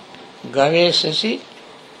mark. Gavesasi,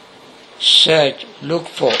 search, look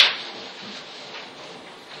for.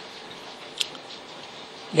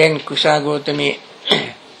 Then Kusagotami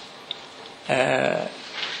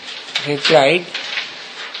replied,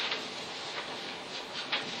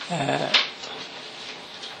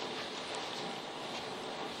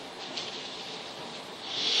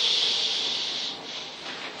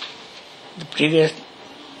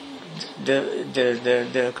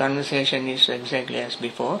 the conversation is exactly as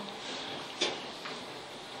before.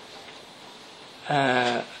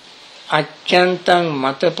 Achyantang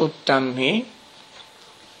mataputtam hi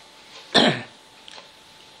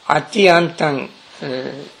Atyantang,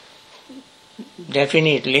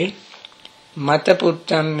 definitely.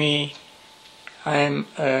 Mataputtam me, I am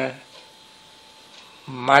a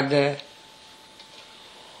mother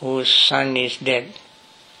whose son is dead.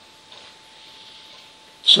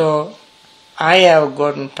 So I have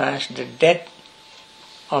gotten past the death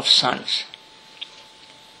of sons.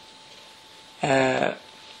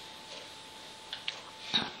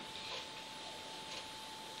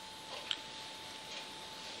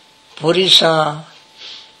 Purisa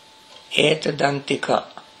etadantika.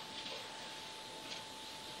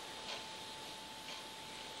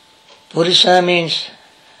 Purisa means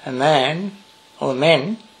a man or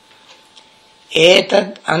men.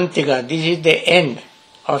 Etad antika, this is the end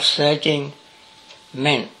of searching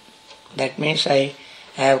men. That means I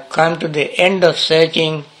have come to the end of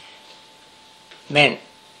searching men,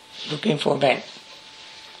 looking for men.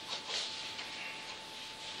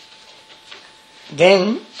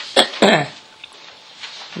 Then,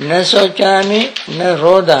 na sochami, na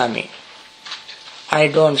rodami. I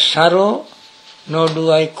don't sorrow, nor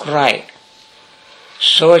do I cry.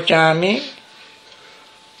 Sochami,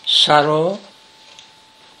 sorrow,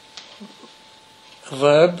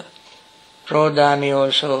 verb. Rodami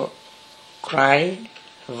also cry,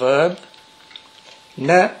 verb.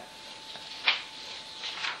 Na,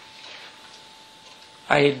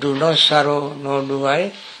 I do not sorrow, nor do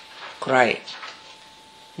I cry.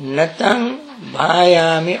 Natang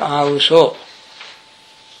bhayami auso.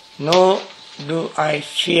 No do I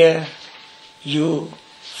fear you,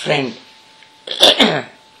 friend.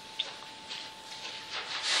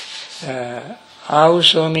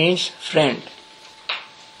 Auso means friend.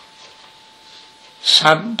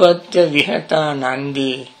 Sabbata vihata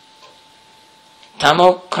nandi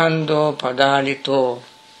tamokkando padalito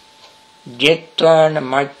jetvan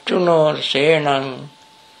mattunor senang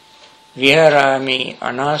viharami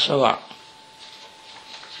anasava.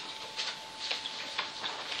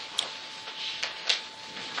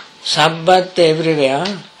 Sabbat everywhere.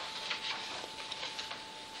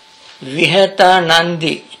 Vihata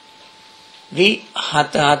nandi.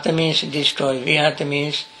 Vihata means destroy. Vihata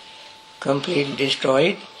means completely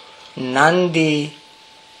destroyed, none the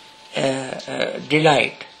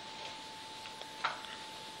delight.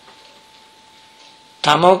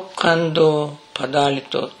 Tamokando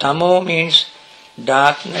padalito. Tamo means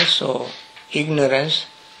darkness or ignorance.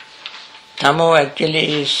 Tamo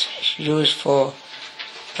actually is used for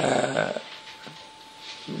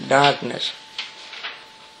darkness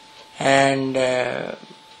and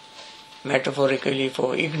metaphorically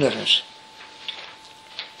for ignorance.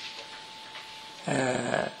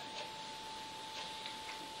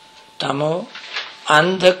 Tamo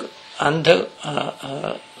kando.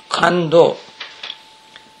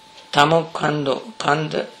 Tamo kando.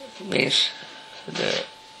 Kanda means the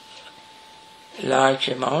large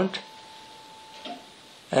amount.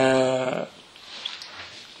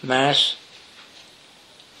 Mass.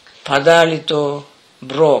 Padalito,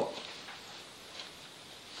 broke,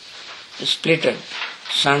 splitted,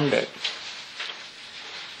 sundered.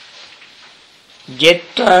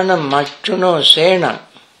 Jetvana machuno sena.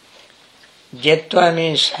 Jetva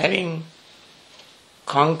means having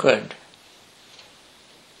conquered.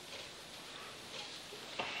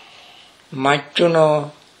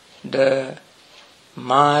 Machuno, the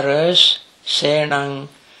Mara's Senang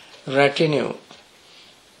retinue,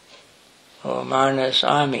 or Mana's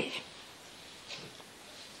army.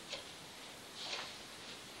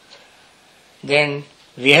 Then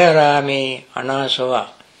Viharami Anasava,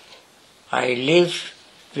 I live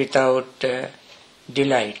without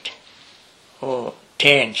delight or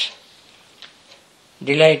taints,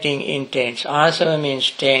 delighting in taints. Asava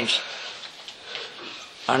means taints,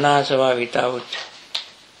 Anasava without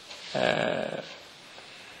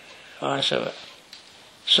asava.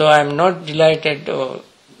 So I am not delighted or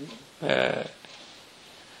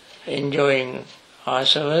enjoying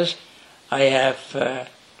asavas. I have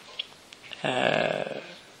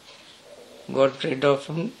got rid of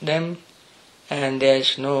them, and there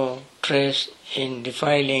is no trace in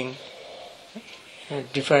defiling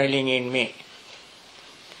in me.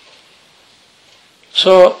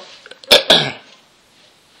 So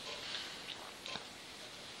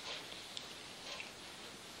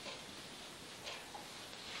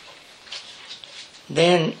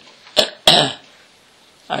then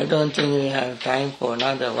I don't think we have time for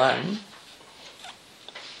another one.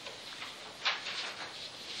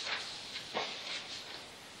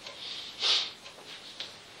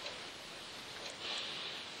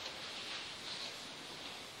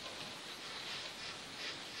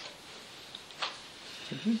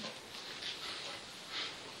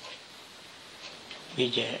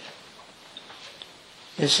 Vijaya.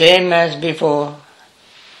 The same as before,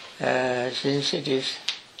 since it is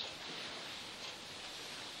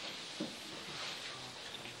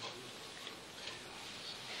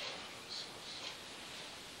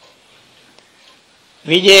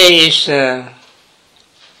Vijay is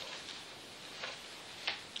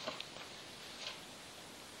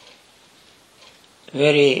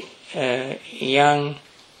very young,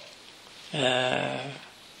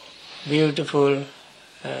 beautiful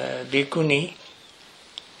Bhikkhuni.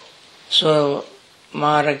 So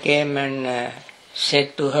Mara came and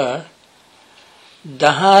said to her,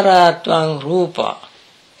 Dahara tvang rupa.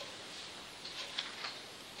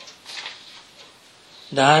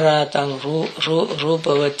 Dahara tvang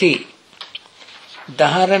rupavati.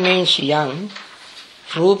 Dahara means young,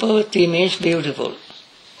 Rupavati means beautiful.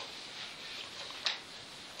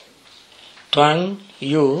 Tvang,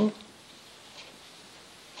 you.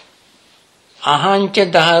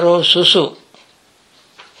 Ahancha daharo susu.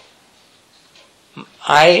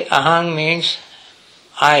 I, ahang means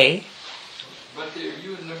I. But are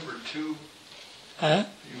you in number 2? Huh?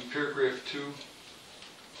 In paragraph 2?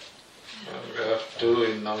 Paragraph 2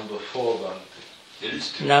 in number 4, Bhante. It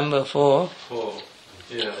is 2. Number 4. 4,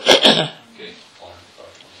 yeah. Okay.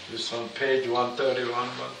 It's on page 131,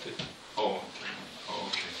 Bhante. Oh,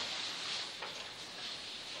 okay.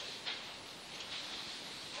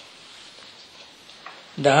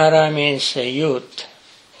 Dahara means youth.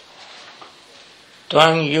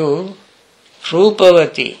 Tvang, you.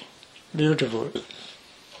 Rupavati, beautiful.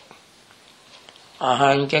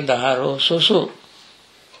 Ahancha daharo susu.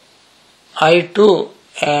 I too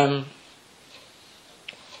am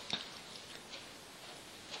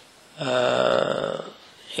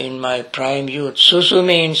in my prime youth. Susu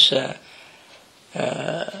means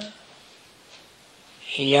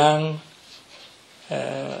young,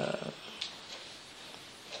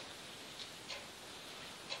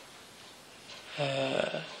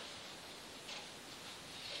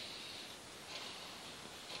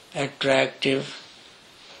 attractive.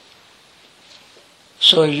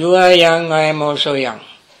 So you are young, I am also young.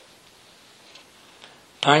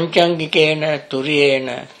 Pancangikena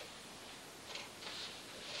turiyena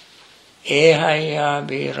ehaya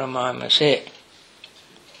biramamase.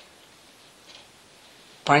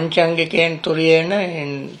 Pancangikena turiyena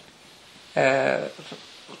in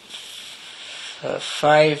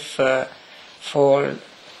five-fold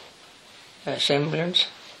semblance,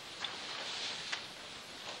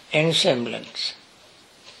 ensemblance.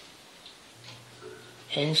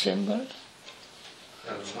 Ensemble?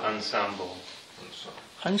 Ensemble.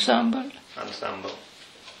 Ensemble? Ensemble.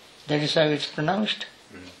 That is how it's pronounced?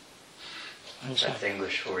 That's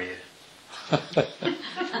English for you.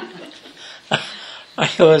 I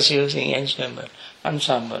was using ensemble.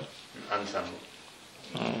 Ensemble. Ensemble.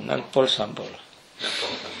 Not ensemble. Not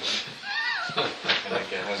ensemble.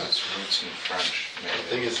 Like it has its roots in French, I maybe.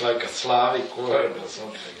 think it's like a Slavic word or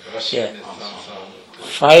something. Russian Yeah. is ensemble.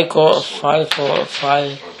 Five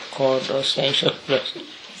chord or essential plus.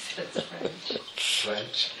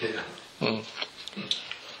 French, yeah.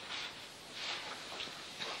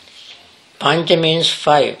 Pancha means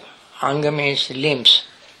five. Anga means limbs.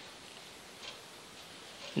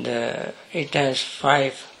 It has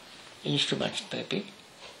five instruments, maybe.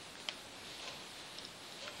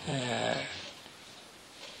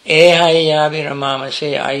 Ehaya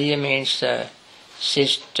viramamase. Aya means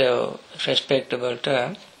sister, respectable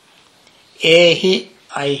term. Ehi,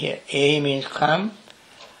 Ehi means come.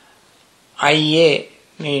 Aye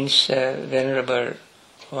means venerable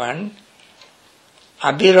one.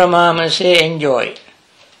 Abhiramamase, enjoy.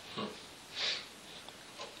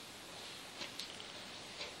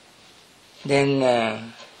 Then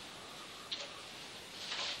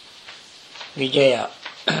Vijaya,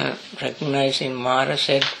 recognizing Mara,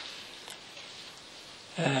 said,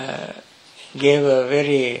 gave a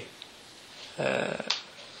very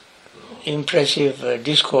impressive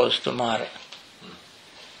discourse to Mara.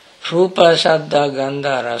 Rupa Saddha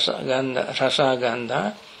Gandha Rasa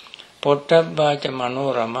Gandha Pottabbacha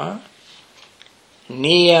Manorama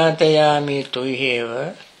Niyatayami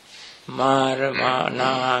Tuiheva Mara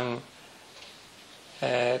Nahang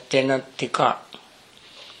Tenatika.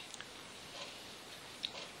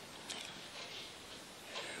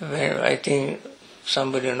 Well, I think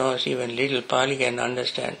somebody knows even little Pali can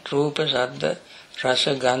understand. Rupa Saddha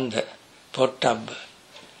Rasa Gandha Pottabba.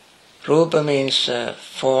 Rupa means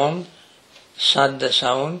form, Saddha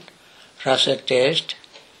sound, Rasa taste,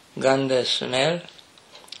 Gandha smell,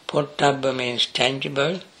 Pottabba means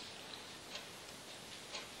tangible,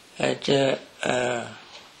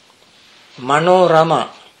 Manorama,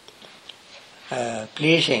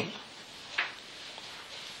 pleasing.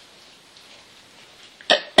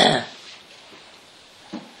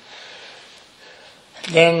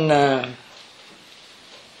 Then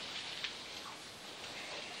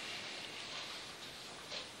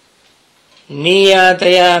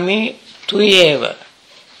Niyatayami tuyeva.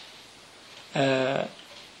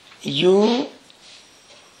 You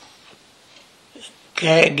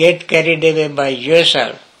get carried away by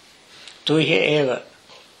yourself. Tuyeva.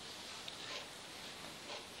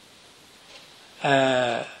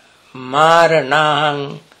 Mara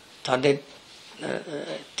nahang tadet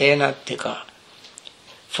tenatika.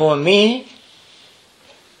 For me,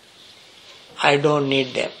 I don't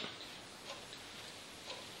need them.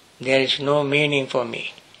 There is no meaning for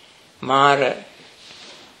me. Mara,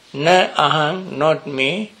 na aham, not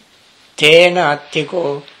me, tena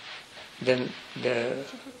attiko, the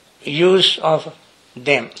use of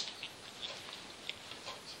them.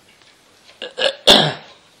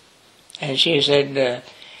 And she said,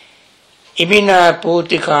 imina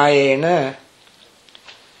putikayena,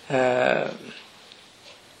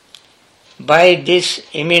 by this,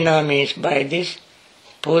 imina means by this,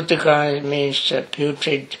 putika means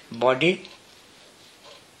putrid body.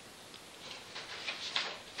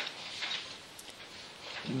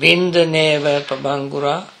 Bindaneva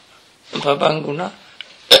pabanguna.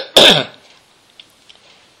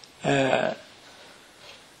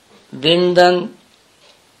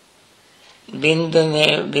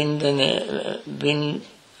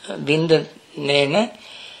 Bindanena,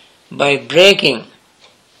 by breaking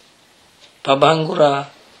pabangura,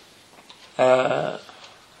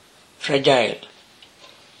 fragile.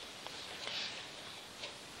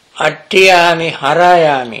 Attiyami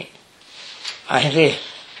harayami. I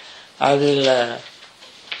will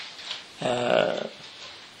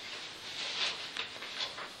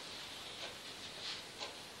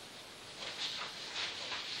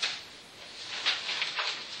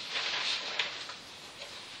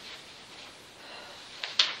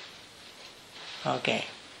okay.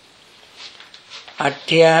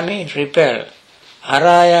 Attiyami, repel.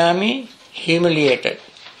 Harayami, humiliated.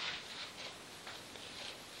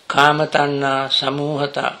 Kamatanna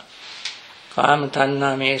samuhata.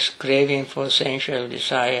 Kamatanna means craving for sensual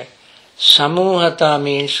desire. Samuhata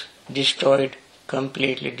means destroyed,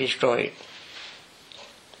 completely destroyed.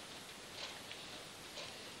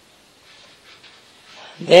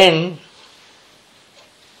 Then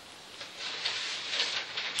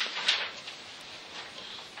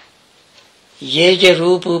Yeja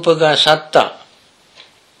Rupupaga Satta,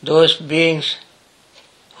 those beings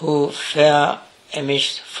who fare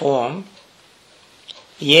amidst form,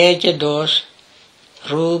 Yeja those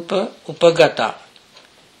Rupa Upagata,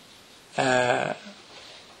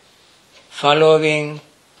 following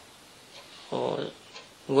or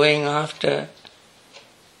going after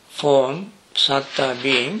form, Satta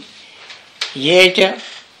being, Yeja,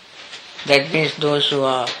 that means those who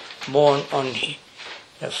are born on the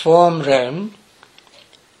form realm,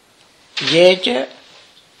 Yeja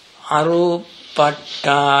arupattayina,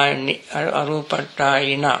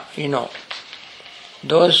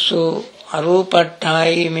 those who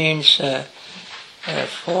arupattayi means a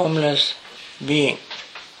formless being.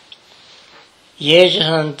 Yeja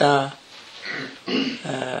santa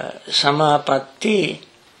samapatti,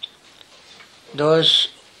 those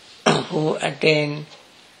who attain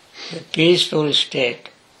the peaceful state.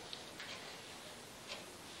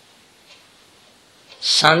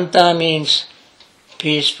 Santa means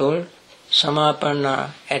peaceful,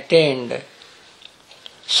 samapanna attained,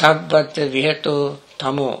 sabbat vihato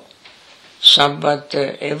tamo, sabbat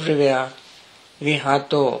everywhere,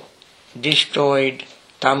 vihato destroyed,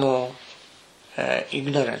 tamo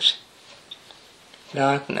ignorance,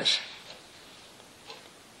 darkness.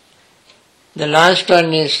 The last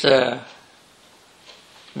one is,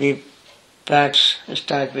 we perhaps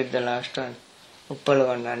start with the last one,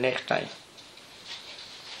 Uppalavanna, next time.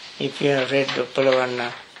 If you have read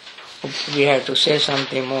Uppalavanna, we have to say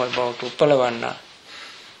something more about Uppalavanna.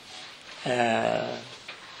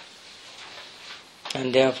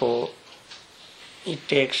 And therefore, it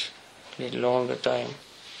takes a little longer time.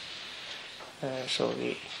 So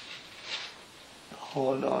we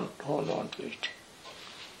hold on to it.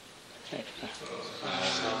 Next time.